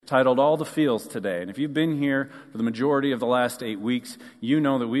titled All the Feels today. And if you've been here for the majority of the last 8 weeks, you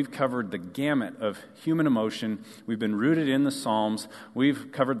know that we've covered the gamut of human emotion. We've been rooted in the Psalms.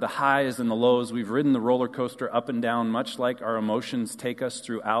 We've covered the highs and the lows. We've ridden the roller coaster up and down, much like our emotions take us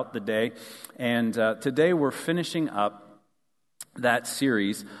throughout the day. And today we're finishing up that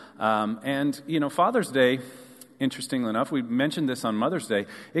series. Father's Day, interestingly enough, we mentioned this on Mother's Day,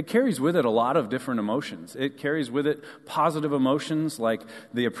 it carries with it a lot of different emotions. It carries with it positive emotions like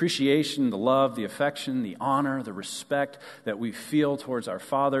the appreciation, the love, the affection, the honor, the respect that we feel towards our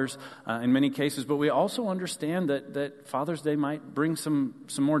fathers in many cases. But we also understand that Father's Day might bring some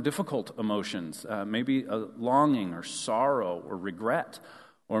more difficult emotions, maybe a longing or sorrow or regret,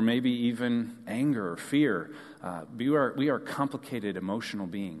 or maybe even anger or fear. We are complicated emotional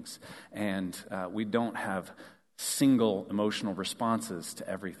beings, and we don't have single emotional responses to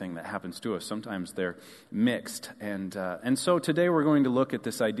everything that happens to us. Sometimes they're mixed. And so today we're going to look at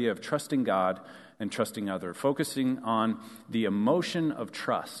this idea of trusting God and trusting others, focusing on the emotion of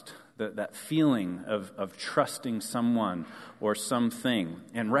trust, that feeling of trusting someone or something.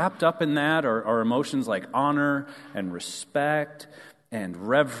 And wrapped up in that are emotions like honor and respect and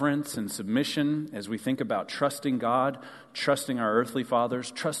reverence and submission as we think about trusting God, trusting our earthly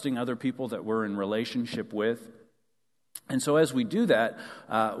fathers, trusting other people that we're in relationship with. And so as we do that,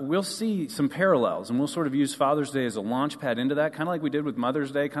 we'll see some parallels, and we'll sort of use Father's Day as a launch pad into that, kind of like we did with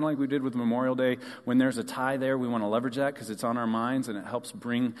Mother's Day, kind of like we did with Memorial Day. When there's a tie there, we want to leverage that because it's on our minds, and it helps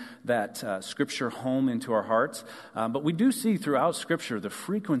bring that Scripture home into our hearts. But we do see throughout Scripture the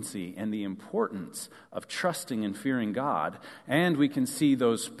frequency and the importance of trusting and fearing God, and we can see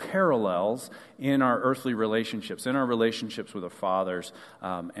those parallels in our earthly relationships, in our relationships with our fathers,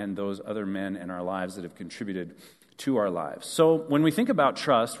 and those other men in our lives that have contributed to our lives. So when we think about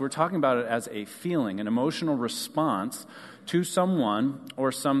trust, we're talking about it as a feeling, an emotional response to someone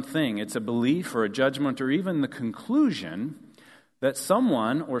or something. It's a belief or a judgment or even the conclusion that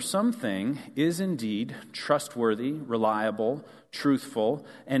someone or something is indeed trustworthy, reliable, truthful,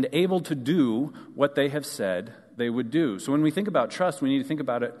 and able to do what they have said they would do. So when we think about trust, we need to think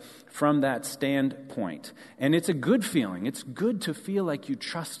about it from that standpoint. And it's a good feeling. It's good to feel like you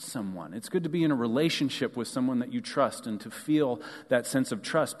trust someone. It's good to be in a relationship with someone that you trust and to feel that sense of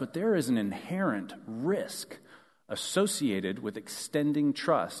trust. But there is an inherent risk associated with extending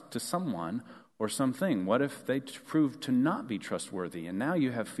trust to someone or something. What if they prove to not be trustworthy? And now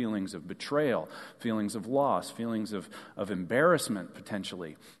you have feelings of betrayal, feelings of loss, feelings of embarrassment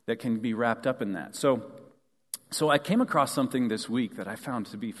potentially that can be wrapped up in that. So I came across something this week that I found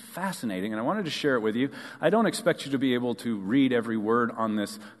to be fascinating, and I wanted to share it with you. I don't expect you to be able to read every word on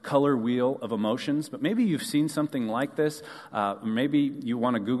this color wheel of emotions, but maybe you've seen something like this. Maybe you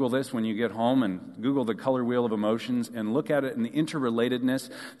want to Google this when you get home and Google the color wheel of emotions and look at it in the interrelatedness.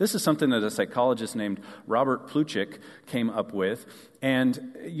 This is something that a psychologist named Robert Plutchik came up with.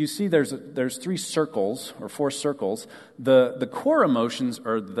 And you see there's 3 circles or 4 circles. The core emotions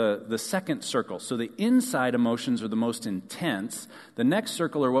are the second circle. So the inside emotions are the most intense. The next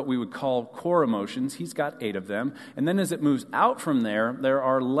circle are what we would call core emotions. He's got 8 of them. And then as it moves out from there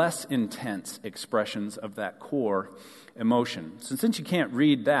are less intense expressions of that core emotion. So since you can't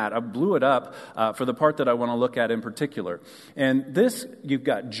read that, I blew it up for the part that I want to look at in particular. And this, you've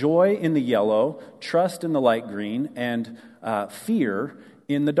got joy in the yellow, trust in the light green, and fear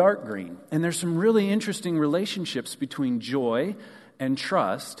in the dark green. And there's some really interesting relationships between joy and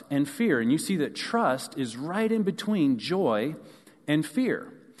trust and fear. And you see that trust is right in between joy and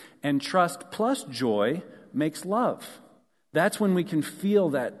fear. And trust plus joy makes love. That's when we can feel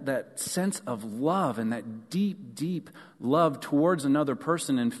that sense of love and that deep, deep love towards another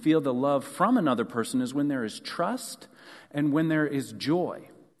person and feel the love from another person is when there is trust and when there is joy.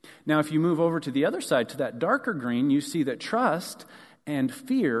 Now, if you move over to the other side, to that darker green, you see that trust and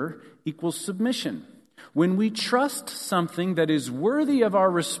fear equals submission. When we trust something that is worthy of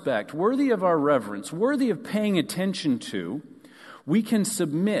our respect, worthy of our reverence, worthy of paying attention to, we can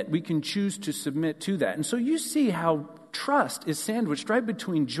submit, we can choose to submit to that. And so you see how trust is sandwiched right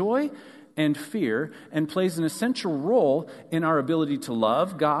between joy and fear and plays an essential role in our ability to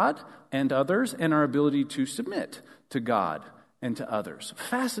love God and others and our ability to submit to God and to others.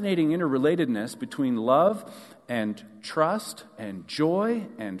 Fascinating interrelatedness between love and trust and joy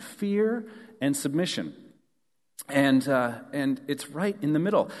and fear and submission. And it's right in the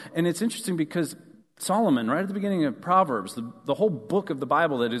middle. And it's interesting because Solomon, right at the beginning of Proverbs, the whole book of the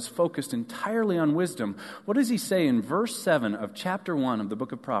Bible that is focused entirely on wisdom, what does he say in verse 7 of chapter 1 of the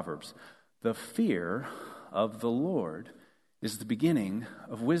book of Proverbs? The fear of the Lord is the beginning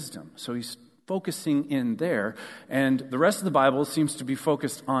of wisdom. So he's focusing in there. And the rest of the Bible seems to be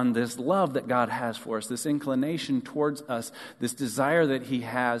focused on this love that God has for us, this inclination towards us, this desire that he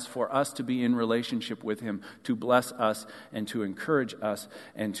has for us to be in relationship with him, to bless us and to encourage us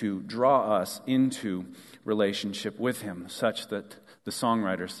and to draw us into relationship with him, such that the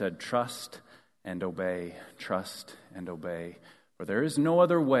songwriter said, trust and obey, trust and obey. For there is no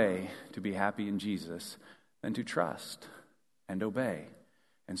other way to be happy in Jesus than to trust and obey.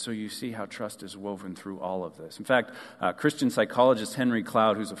 And so you see how trust is woven through all of this. In fact, Christian psychologist Henry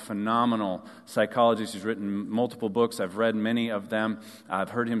Cloud, who's a phenomenal psychologist, he's written multiple books. I've read many of them.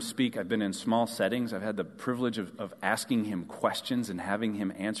 I've heard him speak. I've been in small settings. I've had the privilege of asking him questions and having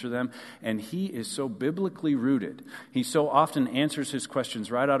him answer them. And he is so biblically rooted. He so often answers his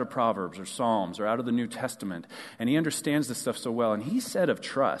questions right out of Proverbs or Psalms or out of the New Testament. And he understands this stuff so well. And he said of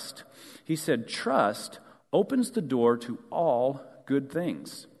trust, he said, trust opens the door to all good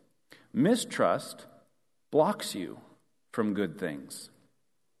things. Mistrust blocks you from good things.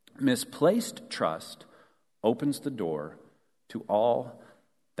 Misplaced trust opens the door to all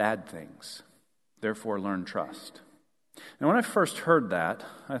bad things. Therefore, learn trust. Now, when I first heard that,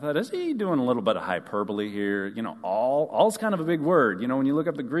 I thought, is he doing a little bit of hyperbole here? You know, all's kind of a big word. You know, when you look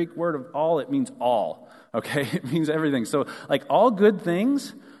up the Greek word of all, it means all. Okay, it means everything. So, like, all good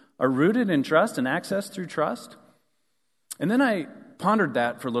things are rooted in trust and accessed through trust. And then I pondered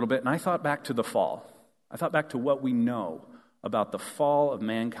that for a little bit, and I thought back to the fall. I thought back to what we know about the fall of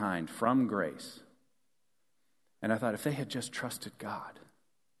mankind from grace. And I thought, if they had just trusted God,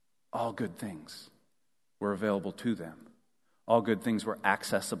 all good things were available to them. All good things were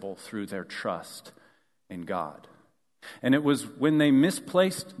accessible through their trust in God. And it was when they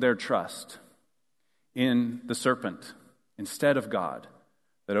misplaced their trust in the serpent instead of God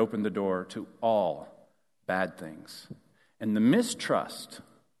that opened the door to all bad things. And the mistrust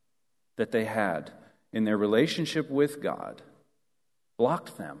that they had in their relationship with God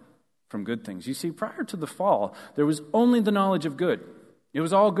blocked them from good things. You see, prior to the fall, there was only the knowledge of good. It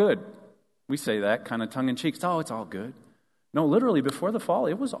was all good. We say that kind of tongue-in-cheek. Oh, it's all good. No, literally, before the fall,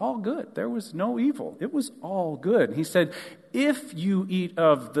 it was all good. There was no evil. It was all good. He said, if you eat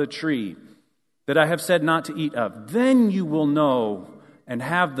of the tree that I have said not to eat of, then you will know and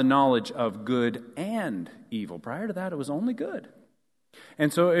have the knowledge of good and evil. Prior to that, it was only good.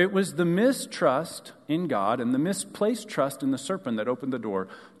 And so it was the mistrust in God and the misplaced trust in the serpent that opened the door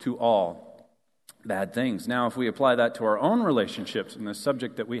to all bad things. Now, if we apply that to our own relationships and the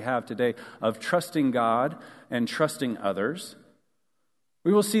subject that we have today of trusting God and trusting others,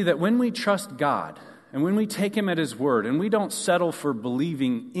 we will see that when we trust God and when we take him at his word and we don't settle for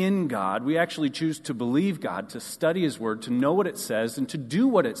believing in God, we actually choose to believe God, to study his word, to know what it says and to do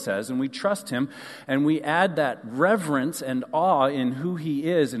what it says, and we trust him and we add that reverence and awe in who he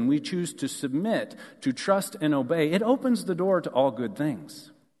is, and we choose to submit, to trust and obey, it opens the door to all good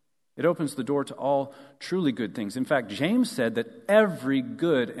things. It opens the door to all truly good things. In fact, James said that every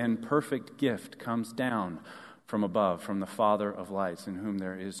good and perfect gift comes down from above, from the Father of lights, in whom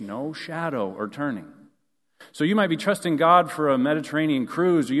there is no shadow or turning. So you might be trusting God for a Mediterranean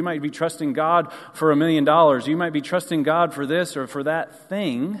cruise, or you might be trusting God for $1 million, you might be trusting God for this or for that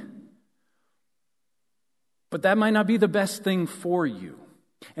thing, but that might not be the best thing for you.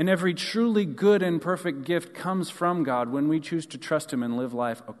 And every truly good and perfect gift comes from God when we choose to trust him and live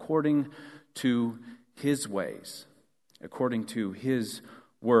life according to his ways, according to his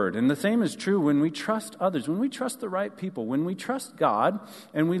word. And the same is true when we trust others, when we trust the right people, when we trust God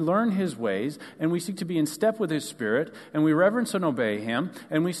and we learn his ways and we seek to be in step with his spirit and we reverence and obey him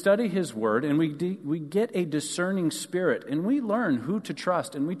and we study his word and we get a discerning spirit and we learn who to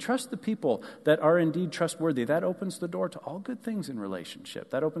trust and we trust the people that are indeed trustworthy. That opens the door to all good things in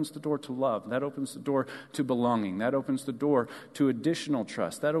relationship. That opens the door to love. That opens the door to belonging. That opens the door to additional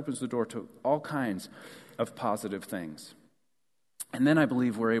trust. That opens the door to all kinds of positive things. And then I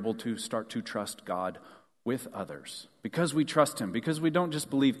believe we're able to start to trust God with others. Because we trust him, because we don't just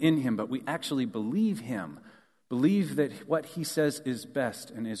believe in him, but we actually believe him, believe that what he says is best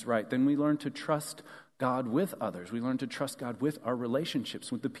and is right. Then we learn to trust God with others. We learn to trust God with our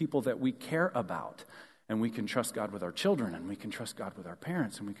relationships, with the people that we care about. And we can trust God with our children, and we can trust God with our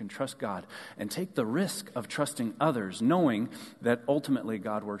parents, and we can trust God and take the risk of trusting others, knowing that ultimately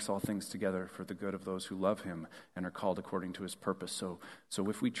God works all things together for the good of those who love him and are called according to his purpose. So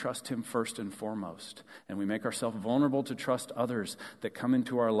if we trust him first and foremost, and we make ourselves vulnerable to trust others that come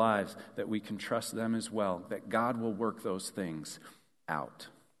into our lives, that we can trust them as well, that God will work those things out.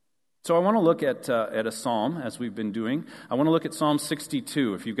 So I want to look at a psalm, as we've been doing. I want to look at Psalm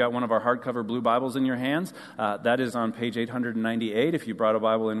 62. If you've got one of our hardcover blue Bibles in your hands, that is on page 898. If you brought a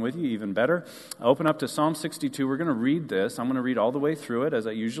Bible in with you, even better. Open up to Psalm 62. We're going to read this. I'm going to read all the way through it, as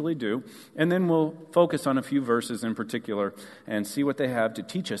I usually do, and then we'll focus on a few verses in particular and see what they have to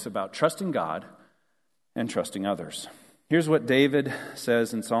teach us about trusting God and trusting others. Here's what David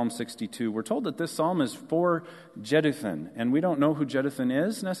says in Psalm 62. We're told that this psalm is for Jeduthun, and we don't know who Jeduthun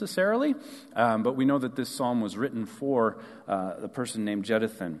is necessarily, but we know that this psalm was written for the person named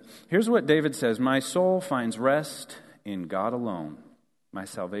Jeduthun. Here's what David says: "My soul finds rest in God alone. My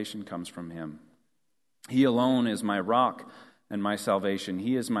salvation comes from him. He alone is my rock and my salvation.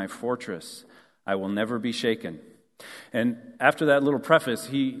 He is my fortress. I will never be shaken." And after that little preface,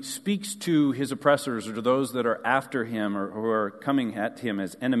 he speaks to his oppressors, or to those that are after him or who are coming at him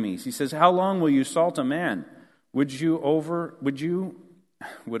as enemies. He says, "How long will you salt a man? Would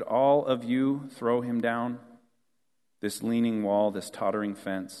all of you throw him down? This leaning wall, this tottering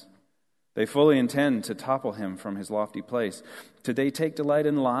fence. They fully intend to topple him from his lofty place. They take delight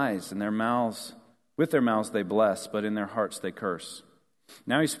in lies, and with their mouths they bless, but in their hearts they curse."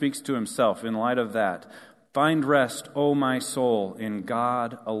 Now he speaks to himself in light of that. "Find rest, O my soul, in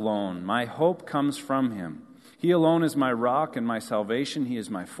God alone. My hope comes from him. He alone is my rock and my salvation. He is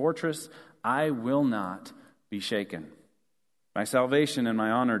my fortress. I will not be shaken. My salvation and my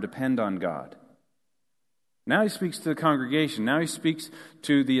honor depend on God." Now he speaks to the congregation. Now he speaks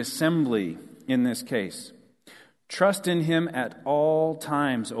to the assembly in this case. "Trust in him at all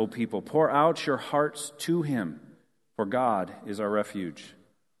times, O people. Pour out your hearts to him, for God is our refuge.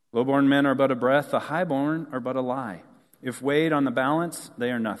 Low-born men are but a breath, the high-born are but a lie. If weighed on the balance, they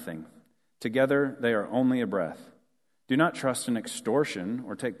are nothing. Together they are only a breath. Do not trust in extortion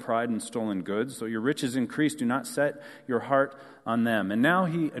or take pride in stolen goods. Though your riches increase, do not set your heart on them." And now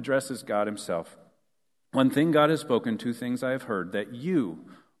he addresses God himself. "One thing God has spoken, two things I have heard, that you,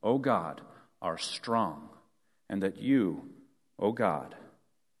 O God, are strong, and that you, O God,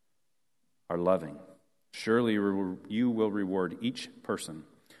 are loving. Surely you will reward each person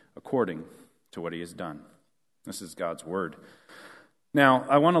according to what he has done." This is God's word. Now,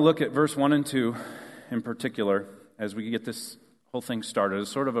 I want to look at verse 1 and 2 in particular as we get this whole thing started as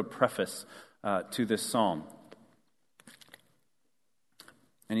sort of a preface to this psalm.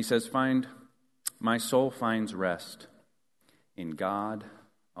 And he says, "My soul finds rest in God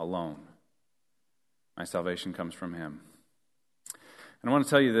alone. My salvation comes from him." And I want to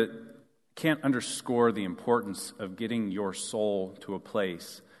tell you that I can't underscore the importance of getting your soul to a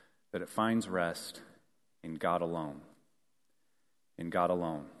place that it finds rest in God alone. In God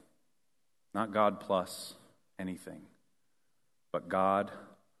alone. Not God plus anything, but God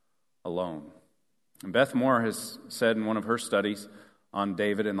alone. And Beth Moore has said in one of her studies on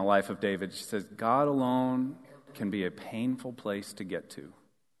David and the life of David, she says, God alone can be a painful place to get to,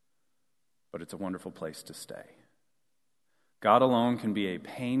 but it's a wonderful place to stay. God alone can be a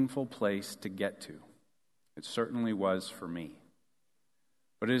painful place to get to. It certainly was for me.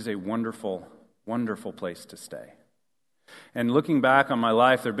 But it is a wonderful, wonderful place to stay. And looking back on my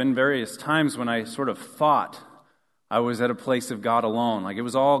life, there have been various times when I sort of thought I was at a place of God alone. Like it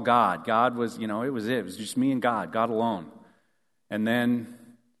was all God. God was, it was just me and God alone. And then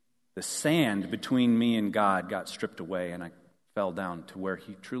the sand between me and God got stripped away, and I fell down to where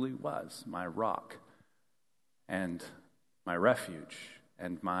he truly was, my rock and my refuge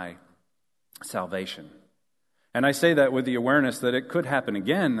and my salvation. And I say that with the awareness that it could happen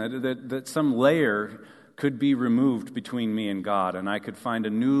again, that some layer could be removed between me and God, and I could find a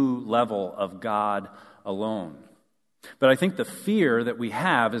new level of God alone. But I think the fear that we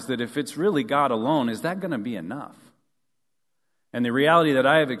have is that if it's really God alone, is that going to be enough? And the reality that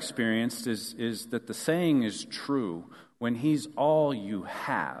I have experienced is that the saying is true. When he's all you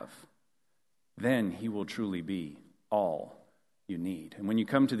have, then he will truly be all you need. And when you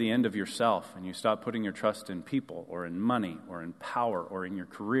come to the end of yourself and you stop putting your trust in people or in money or in power or in your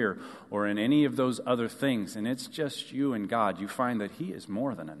career or in any of those other things, and it's just you and God, you find that he is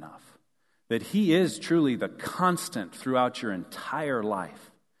more than enough. That he is truly the constant throughout your entire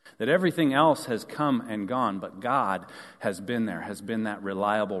life. That everything else has come and gone, but God has been there, has been that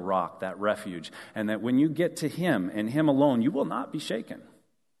reliable rock, that refuge. And that when you get to him and him alone, you will not be shaken.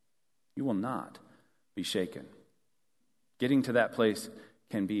 You will not be shaken. Getting to that place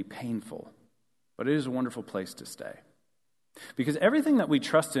can be painful, but it is a wonderful place to stay. Because everything that we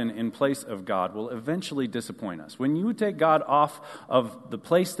trust in place of God will eventually disappoint us. When you take God off of the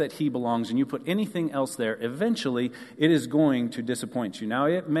place that he belongs and you put anything else there, eventually it is going to disappoint you. Now,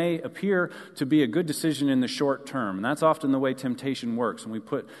 it may appear to be a good decision in the short term, and that's often the way temptation works. And we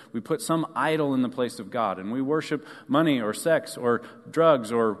put some idol in the place of God, and we worship money or sex or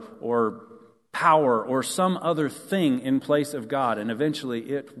drugs or power or some other thing in place of God, and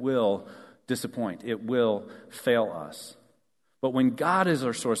eventually it will disappoint. It will fail us. But when God is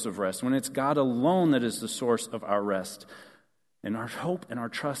our source of rest, when it's God alone that is the source of our rest, and our hope and our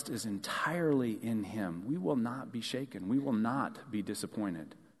trust is entirely in him, we will not be shaken. We will not be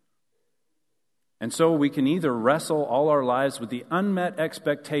disappointed. And so we can either wrestle all our lives with the unmet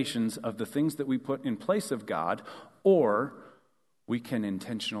expectations of the things that we put in place of God, or we can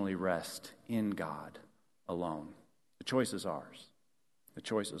intentionally rest in God alone. The choice is ours. The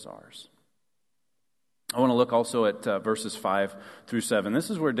choice is ours. I want to look also at verses 5 through 7. This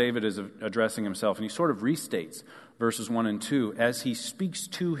is where David is addressing himself, and he sort of restates verses 1 and 2 as he speaks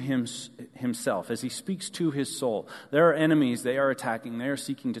to himself, as he speaks to his soul. There are enemies, they are attacking, they are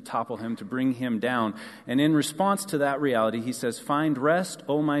seeking to topple him, to bring him down. And in response to that reality, he says, "Find rest,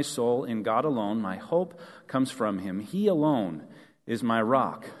 O my soul, in God alone. My hope comes from him. He alone is my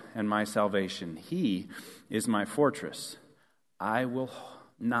rock and my salvation. He is my fortress. I will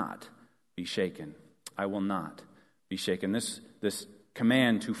not be shaken." I will not be shaken. This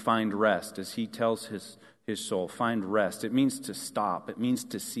command to find rest, as he tells his soul, find rest. It means to stop. It means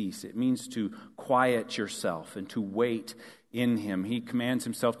to cease. It means to quiet yourself and to wait in him. He commands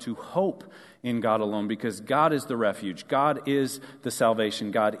himself to hope in God alone, because God is the refuge. God is the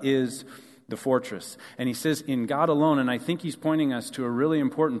salvation. God is the fortress. And he says in God alone, and I think he's pointing us to a really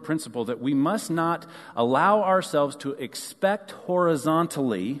important principle, that we must not allow ourselves to expect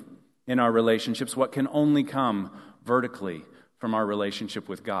horizontally in our relationships what can only come vertically from our relationship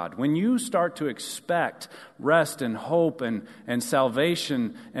with God. When you start to expect rest and hope and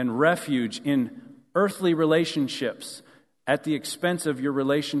salvation and refuge in earthly relationships at the expense of your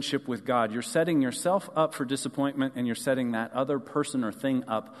relationship with God, you're setting yourself up for disappointment, and you're setting that other person or thing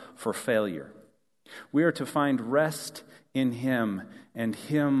up for failure. We are to find rest in him and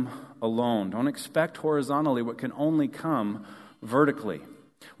him alone. Don't expect horizontally what can only come vertically.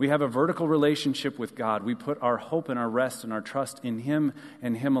 We have a vertical relationship with God. We put our hope and our rest and our trust in him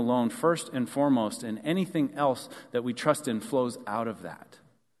and him alone first and foremost, and anything else that we trust in flows out of that.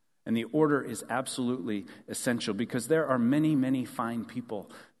 And the order is absolutely essential, because there are many, many fine people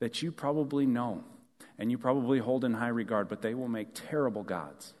that you probably know and you probably hold in high regard, but they will make terrible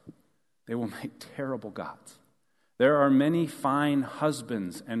gods. They will make terrible gods. There are many fine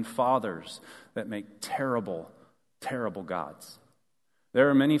husbands and fathers that make terrible, terrible gods. There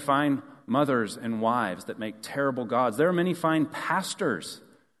are many fine mothers and wives that make terrible gods. There are many fine pastors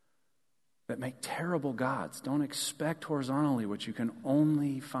that make terrible gods. Don't expect horizontally what you can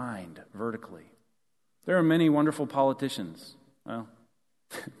only find vertically. There are many wonderful politicians. Well,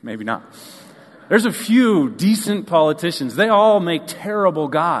 maybe not. There's a few decent politicians. They all make terrible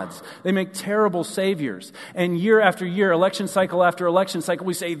gods. They make terrible saviors. And year after year, election cycle after election cycle,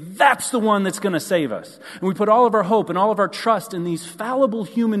 we say, that's the one that's going to save us. And we put all of our hope and all of our trust in these fallible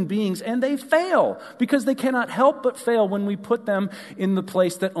human beings, and they fail because they cannot help but fail when we put them in the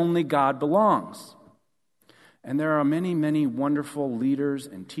place that only God belongs. And there are many, many wonderful leaders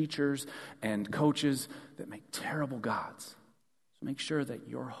and teachers and coaches that make terrible gods. So make sure that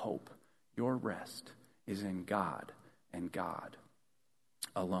your hope, your rest is in God and God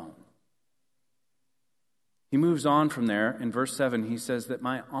alone. He moves on from there. In verse 7, he says that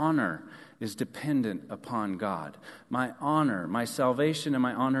my honor is dependent upon God. My honor, my salvation and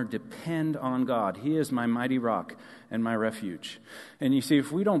my honor depend on God. He is my mighty rock and my refuge. And you see,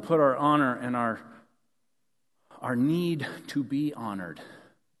 if we don't put our honor and our need to be honored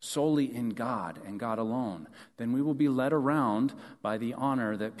solely in God and God alone, then we will be led around by the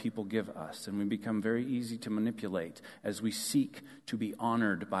honor that people give us, and we become very easy to manipulate as we seek to be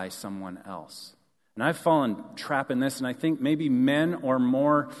honored by someone else. And I've fallen trap in this, and I think maybe men are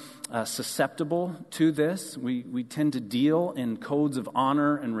more susceptible to this. We tend to deal in codes of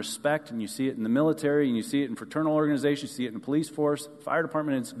honor and respect, and you see it in the military, and you see it in fraternal organizations, you see it in the police force, fire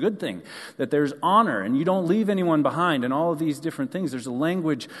department. It's a good thing that there's honor, and you don't leave anyone behind, and all of these different things. There's a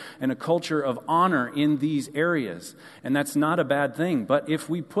language and a culture of honor in these areas, and that's not a bad thing. But if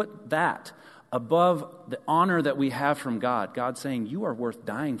we put that above the honor that we have from God, God saying, you are worth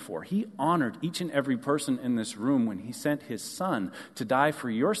dying for. He honored each and every person in this room when he sent his son to die for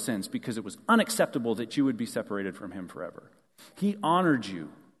your sins, because it was unacceptable that you would be separated from him forever. He honored you,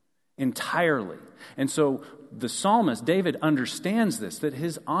 entirely. And so the psalmist, David, understands this, that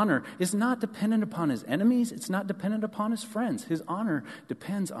his honor is not dependent upon his enemies. It's not dependent upon his friends. His honor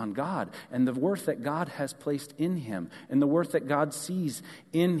depends on God and the worth that God has placed in him and the worth that God sees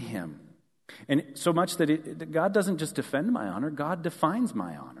in him. And so much that God doesn't just defend my honor, God defines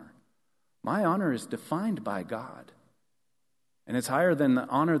my honor. My honor is defined by God. And it's higher than the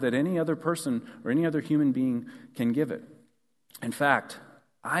honor that any other person or any other human being can give it. In fact,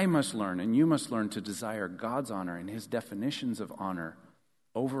 I must learn and you must learn to desire God's honor and his definitions of honor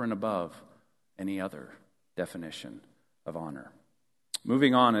over and above any other definition of honor.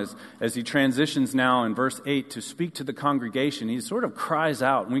 Moving on, as he transitions now in verse 8 to speak to the congregation, he sort of cries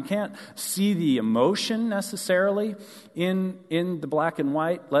out. And we can't see the emotion necessarily in the black and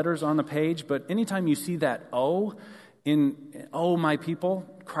white letters on the page, but anytime you see that "oh" "oh, my people,"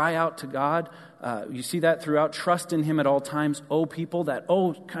 cry out to God. You see that throughout. Trust in him at all times, "oh, people." That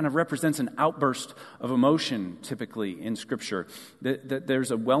 "oh" kind of represents an outburst of emotion typically in Scripture. That there's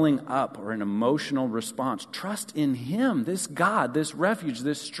a welling up or an emotional response. Trust in him, this God, this refuge,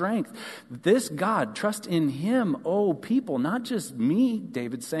 this strength. This God, trust in him, "oh, people." Not just me,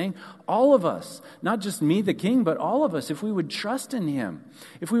 David's saying, all of us. Not just me, the king, but all of us. If we would trust in him,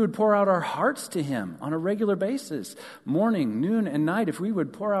 if we would pour out our hearts to him on a regular basis, morning, noon, and night, if we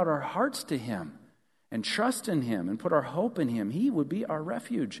would pour out our hearts to him and trust in him and put our hope in him, he would be our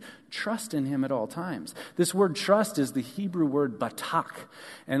refuge. Trust in him at all times. This word trust is the Hebrew word batak.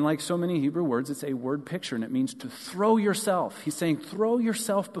 And like so many Hebrew words, it's a word picture, and it means to throw yourself. He's saying throw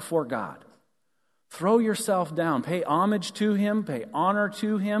yourself before God. Throw yourself down. Pay homage to him. Pay honor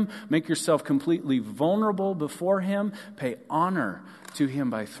to him. Make yourself completely vulnerable before him. Pay honor to him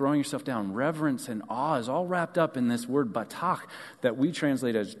by throwing yourself down. Reverence and awe is all wrapped up in this word batak that we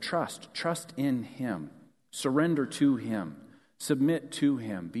translate as trust. Trust in him. Surrender to him. Submit to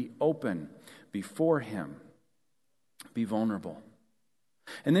him. Be open before him. Be vulnerable.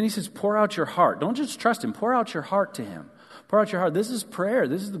 And then he says, pour out your heart. Don't just trust him. Pour out your heart to him. Pour out your heart. This is prayer.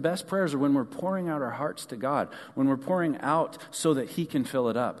 This is the best prayers, are when we're pouring out our hearts to God, when we're pouring out so that he can fill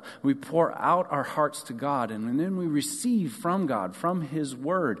it up. We pour out our hearts to God, and then we receive from God, from his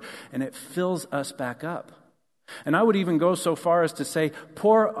word, and it fills us back up. And I would even go so far as to say,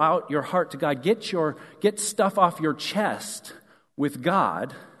 pour out your heart to God. Get stuff off your chest with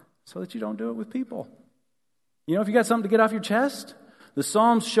God so that you don't do it with people. You know, if you got something to get off your chest, the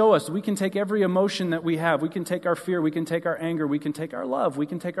Psalms show us we can take every emotion that we have. We can take our fear. We can take our anger. We can take our love. We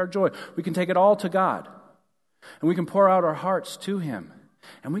can take our joy. We can take it all to God. And we can pour out our hearts to him.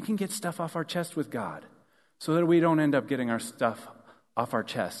 And we can get stuff off our chest with God so that we don't end up getting our stuff off our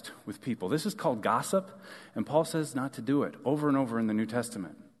chest with people. This is called gossip. And Paul says not to do it over and over in the New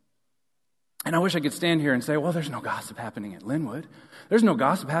Testament. And I wish I could stand here and say, well, there's no gossip happening at Linwood. There's no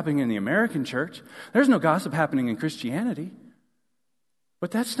gossip happening in the American church. There's no gossip happening in Christianity. But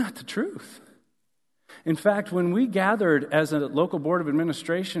that's not the truth. In fact, when we gathered as a local board of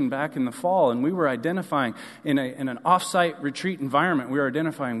administration back in the fall, and we were identifying in an off-site retreat environment, we were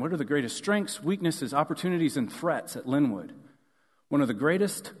identifying what are the greatest strengths, weaknesses, opportunities, and threats at Linwood. One of the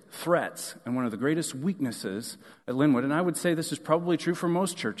greatest threats and one of the greatest weaknesses at Linwood, and I would say this is probably true for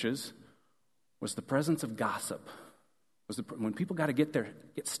most churches, was the presence of gossip. When people got to get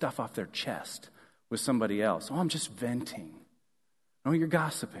stuff off their chest with somebody else. Oh, I'm just venting. Oh, you're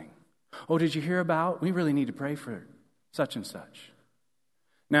gossiping. Oh, did you hear about? We really need to pray for such and such.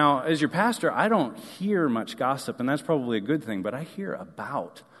 Now, as your pastor, I don't hear much gossip, and that's probably a good thing, but I hear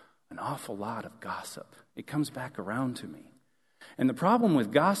about an awful lot of gossip. It comes back around to me. And the problem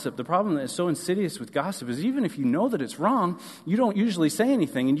with gossip, the problem that is so insidious with gossip is even if you know that it's wrong, you don't usually say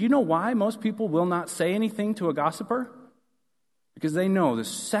anything. And do you know why most people will not say anything to a gossiper? Because they know the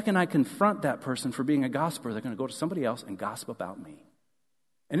second I confront that person for being a gossiper, they're going to go to somebody else and gossip about me.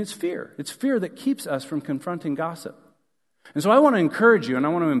 And it's fear. It's fear that keeps us from confronting gossip. And so I want to encourage you, and I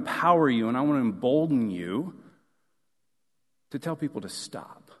want to empower you, and I want to embolden you to tell people to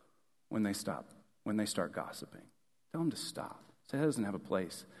stop when they start gossiping. Tell them to stop. Say that doesn't have a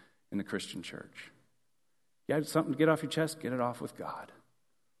place in the Christian church. You have something to get off your chest, get it off with God.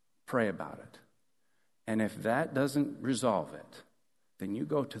 Pray about it. And if that doesn't resolve it, then you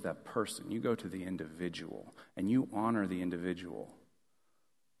go to that person, you go to the individual, and you honor the individual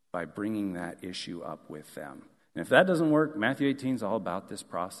by bringing that issue up with them. And if that doesn't work, Matthew 18 is all about this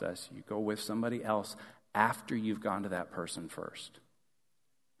process. You go with somebody else after you've gone to that person first.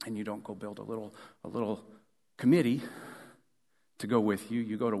 And you don't go build a little committee to go with you.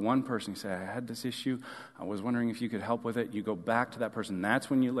 You go to one person, you say, I had this issue. I was wondering if you could help with it. You go back to that person. That's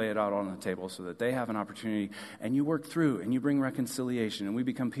when you lay it out on the table so that they have an opportunity, and you work through, and you bring reconciliation, and we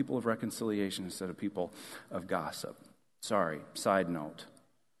become people of reconciliation instead of people of gossip. Sorry, side note.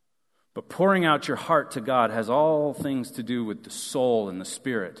 But pouring out your heart to God has all things to do with the soul and the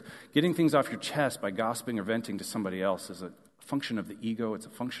spirit. Getting things off your chest by gossiping or venting to somebody else is a function of the ego. It's a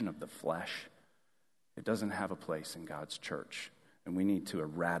function of the flesh. It doesn't have a place in God's church, and we need to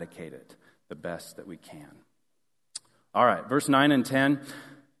eradicate it the best that we can. All right, verse 9 and 10.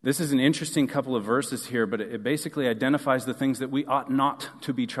 This is an interesting couple of verses here, but it basically identifies the things that we ought not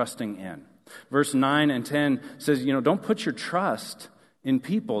to be trusting in. Verse 9 and 10 says, don't put your trust in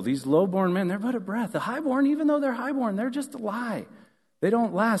people. These low-born men, they're but a breath. The high-born, even though they're high-born, they're just a lie. They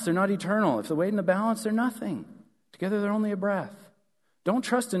don't last. They're not eternal. If they weigh in the balance, they're nothing. Together, they're only a breath. Don't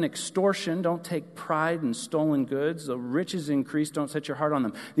trust in extortion. Don't take pride in stolen goods. The riches increase. Don't set your heart on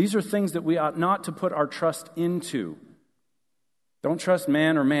them. These are things that we ought not to put our trust into. Don't trust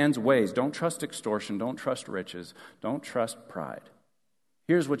man or man's ways. Don't trust extortion. Don't trust riches. Don't trust pride.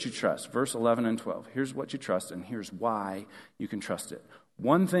 Here's what you trust. Verse 11 and 12. Here's what you trust, and here's why you can trust it.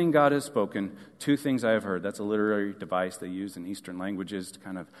 One thing God has spoken, two things I have heard. That's a literary device they use in Eastern languages to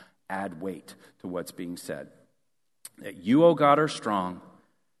kind of add weight to what's being said. That you, O God, are strong,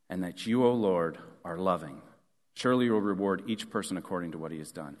 and that you, O Lord, are loving. Surely you will reward each person according to what he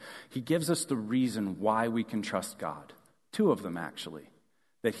has done. He gives us the reason why we can trust God. Two of them, actually.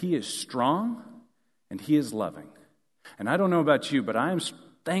 That he is strong and he is loving. And I don't know about you, but I am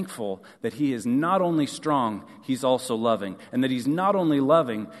thankful that he is not only strong, he's also loving. And that he's not only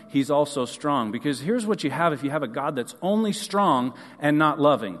loving, he's also strong. Because here's what you have if you have a God that's only strong and not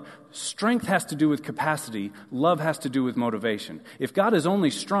loving. Strength has to do with capacity. Love has to do with motivation. If God is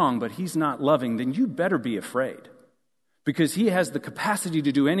only strong, but he's not loving, then you better be afraid. Because he has the capacity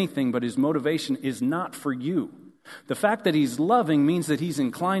to do anything, but his motivation is not for you. The fact that he's loving means that he's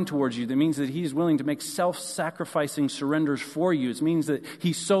inclined towards you. That means that he's willing to make self-sacrificing surrenders for you. It means that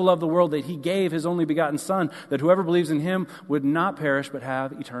he so loved the world that he gave his only begotten Son, that whoever believes in him would not perish but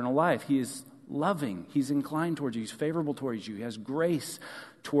have eternal life. He is loving. He's inclined towards you. He's favorable towards you. He has grace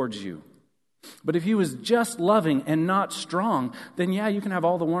towards you. But if he was just loving and not strong, then yeah, you can have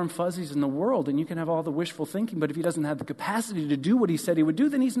all the warm fuzzies in the world and you can have all the wishful thinking, but if he doesn't have the capacity to do what he said he would do,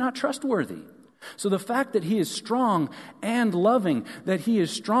 then he's not trustworthy. So the fact that he is strong and loving, that he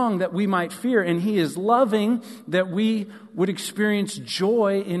is strong that we might fear, and he is loving that we would experience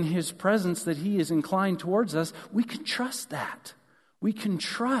joy in his presence, that he is inclined towards us, we can trust that. We can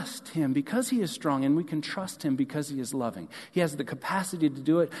trust him because he is strong, and we can trust him because he is loving. He has the capacity to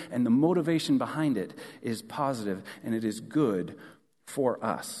do it, and the motivation behind it is positive, and it is good for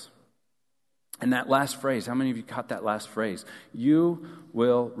us. And that last phrase, how many of you caught that last phrase? You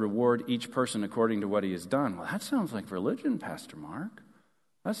will reward each person according to what he has done. Well, that sounds like religion, Pastor Mark.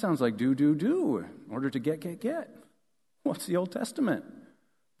 That sounds like do in order to get. What's the Old Testament?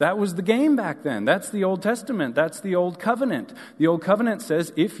 That was the game back then. That's the Old Testament. That's the Old Covenant. The Old Covenant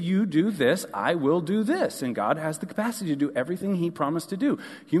says, if you do this, I will do this. And God has the capacity to do everything he promised to do.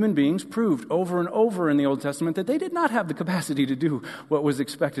 Human beings proved over and over in the Old Testament that they did not have the capacity to do what was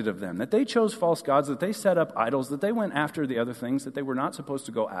expected of them. That they chose false gods, that they set up idols, that they went after the other things that they were not supposed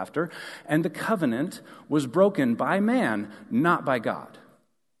to go after. And the covenant was broken by man, not by God.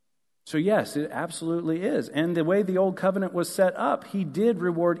 So yes, it absolutely is. And the way the old covenant was set up, he did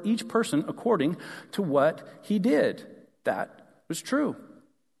reward each person according to what he did. That was true.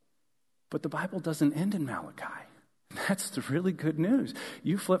 But the Bible doesn't end in Malachi. That's the really good news.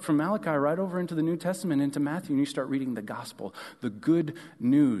 You flip from Malachi right over into the New Testament, into Matthew, and you start reading the gospel, the good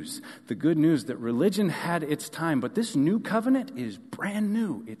news. The good news that religion had its time, but this new covenant is brand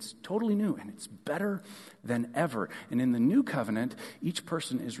new. It's totally new, and it's better than ever. And in the new covenant, each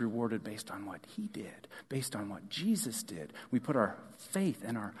person is rewarded based on what he did, based on what Jesus did. We put our faith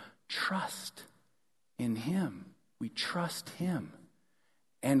and our trust in him. We trust him.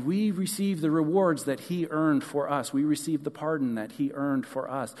 And we receive the rewards that he earned for us. We receive the pardon that he earned for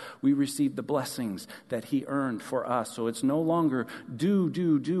us. We receive the blessings that he earned for us. So it's no longer do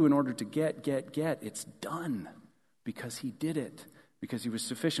in order to get. It's done because he did it, because he was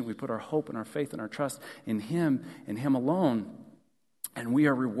sufficient. We put our hope and our faith and our trust in him and him alone. And we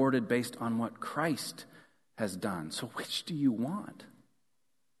are rewarded based on what Christ has done. So which do you want?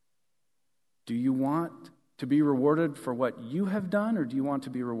 Do you want to be rewarded for what you have done, or do you want to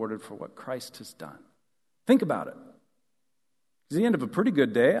be rewarded for what Christ has done? Think about it. At the end of a pretty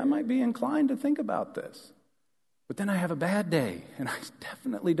good day, I might be inclined to think about this. But then I have a bad day, and I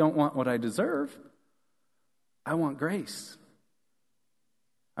definitely don't want what I deserve. I want grace.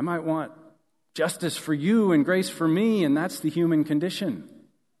 I might want justice for you and grace for me, and that's the human condition.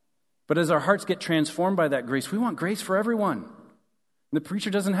 But as our hearts get transformed by that grace, we want grace for everyone. The preacher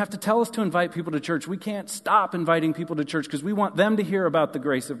doesn't have to tell us to invite people to church. We can't stop inviting people to church because we want them to hear about the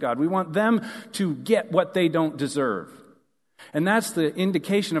grace of God. We want them to get what they don't deserve. And that's the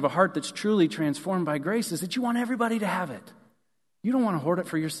indication of a heart that's truly transformed by grace, is that you want everybody to have it. You don't want to hoard it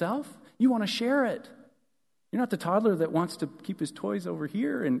for yourself. You want to share it. You're not the toddler that wants to keep his toys over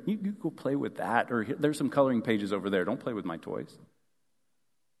here and you go play with that. Or there's some coloring pages over there. Don't play with my toys.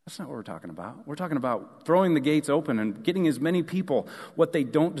 That's not what we're talking about. We're talking about throwing the gates open and getting as many people what they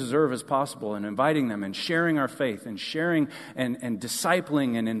don't deserve as possible and inviting them and sharing our faith and sharing and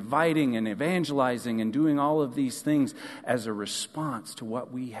discipling and inviting and evangelizing and doing all of these things as a response to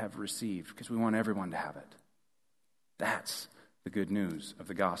what we have received because we want everyone to have it. That's the good news of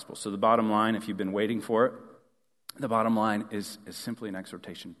the gospel. So the bottom line, if you've been waiting for it, the bottom line is simply an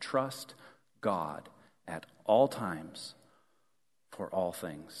exhortation. Trust God at all times for all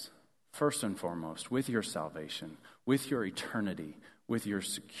things. First and foremost, with your salvation, with your eternity, with your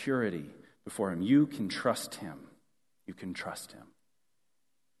security before Him. You can trust Him. You can trust Him.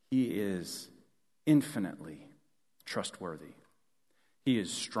 He is infinitely trustworthy. He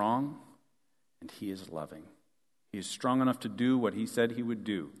is strong and He is loving. He is strong enough to do what He said He would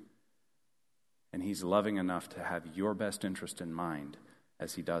do. And He's loving enough to have your best interest in mind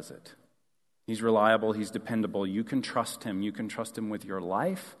as He does it. He's reliable. He's dependable. You can trust Him. You can trust Him with your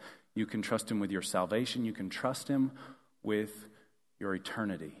life. You can trust Him with your salvation. You can trust Him with your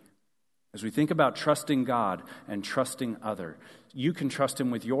eternity. As we think about trusting God and trusting others, you can trust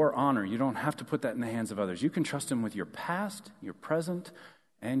Him with your honor. You don't have to put that in the hands of others. You can trust Him with your past, your present,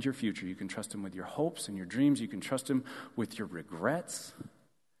 and your future. You can trust Him with your hopes and your dreams. You can trust Him with your regrets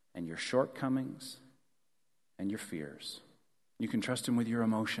and your shortcomings and your fears. You can trust Him with your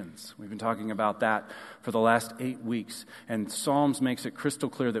emotions. We've been talking about that for the last 8 weeks. And Psalms makes it crystal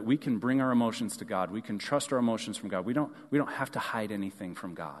clear that we can bring our emotions to God. We can trust our emotions from God. We don't have to hide anything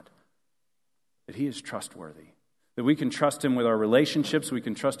from God. That He is trustworthy. That we can trust Him with our relationships. We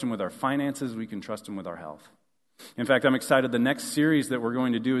can trust Him with our finances. We can trust Him with our health. In fact, I'm excited. The next series that we're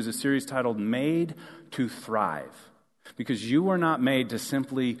going to do is a series titled Made to Thrive. Because you were not made to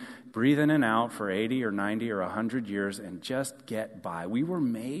simply breathe in and out for 80 or 90 or 100 years and just get by. We were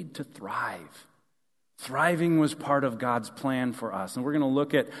made to thrive. Thriving was part of God's plan for us. And we're going to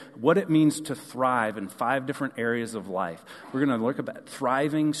look at what it means to thrive in 5 different areas of life. We're going to look at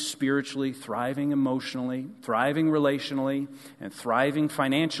thriving spiritually, thriving emotionally, thriving relationally, and thriving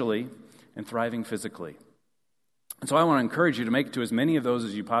financially, and thriving physically. And so I want to encourage you to make it to as many of those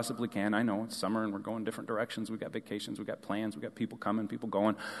as you possibly can. I know it's summer and we're going different directions. We've got vacations, we've got plans, we've got people coming, people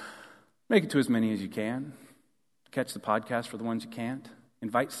going. Make it to as many as you can. Catch the podcast for the ones you can't.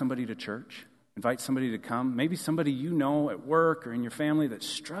 Invite somebody to church. Invite somebody to come. Maybe somebody you know at work or in your family that's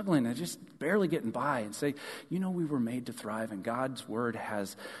struggling and just barely getting by, and say, you know, we were made to thrive, and God's word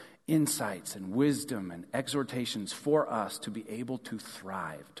has insights and wisdom and exhortations for us to be able to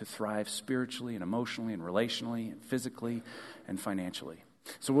thrive spiritually and emotionally and relationally and physically and financially.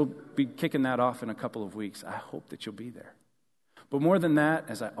 So we'll be kicking that off in a couple of weeks. I hope that you'll be there. But more than that,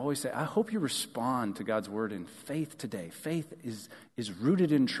 as I always say, I hope you respond to God's word in faith today. Faith is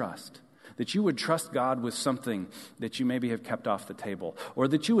rooted in trust. That you would trust God with something that you maybe have kept off the table, or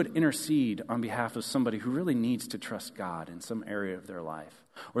that you would intercede on behalf of somebody who really needs to trust God in some area of their life,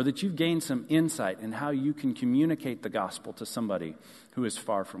 or that you've gained some insight in how you can communicate the gospel to somebody who is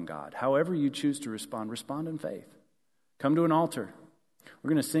far from God. However you choose to respond in faith. Come to an altar.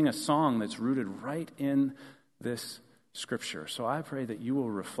 We're going to sing a song that's rooted right in this Scripture. So I pray that you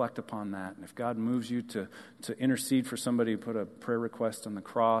will reflect upon that. And if God moves you to intercede for somebody, put a prayer request on the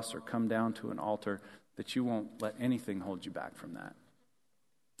cross or come down to an altar, that you won't let anything hold you back from that.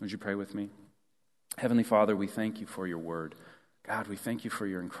 Would you pray with me? Heavenly Father, we thank you for your word. God, we thank you for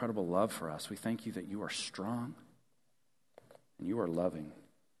your incredible love for us. We thank you that you are strong and you are loving,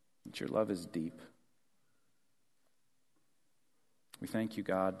 that your love is deep. We thank you,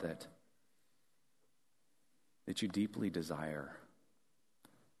 God, that you deeply desire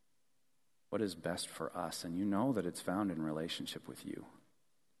what is best for us, and you know that it's found in relationship with you.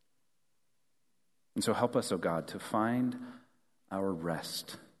 And so help us, O God, to find our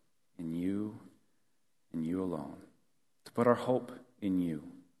rest in you and you alone, to put our hope in you,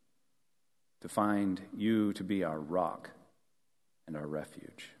 to find you to be our rock and our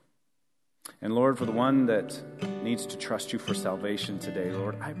refuge. And Lord, for the one that needs to trust you for salvation today,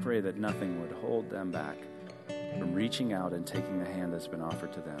 Lord, I pray that nothing would hold them back from reaching out and taking the hand that's been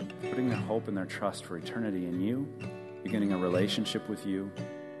offered to them, putting their hope and their trust for eternity in you, beginning a relationship with you,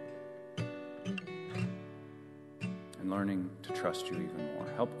 learning to trust you even more.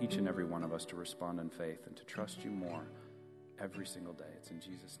 Help each and every one of us to respond in faith and to trust you more every single day. It's in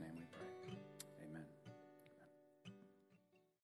Jesus' name we pray.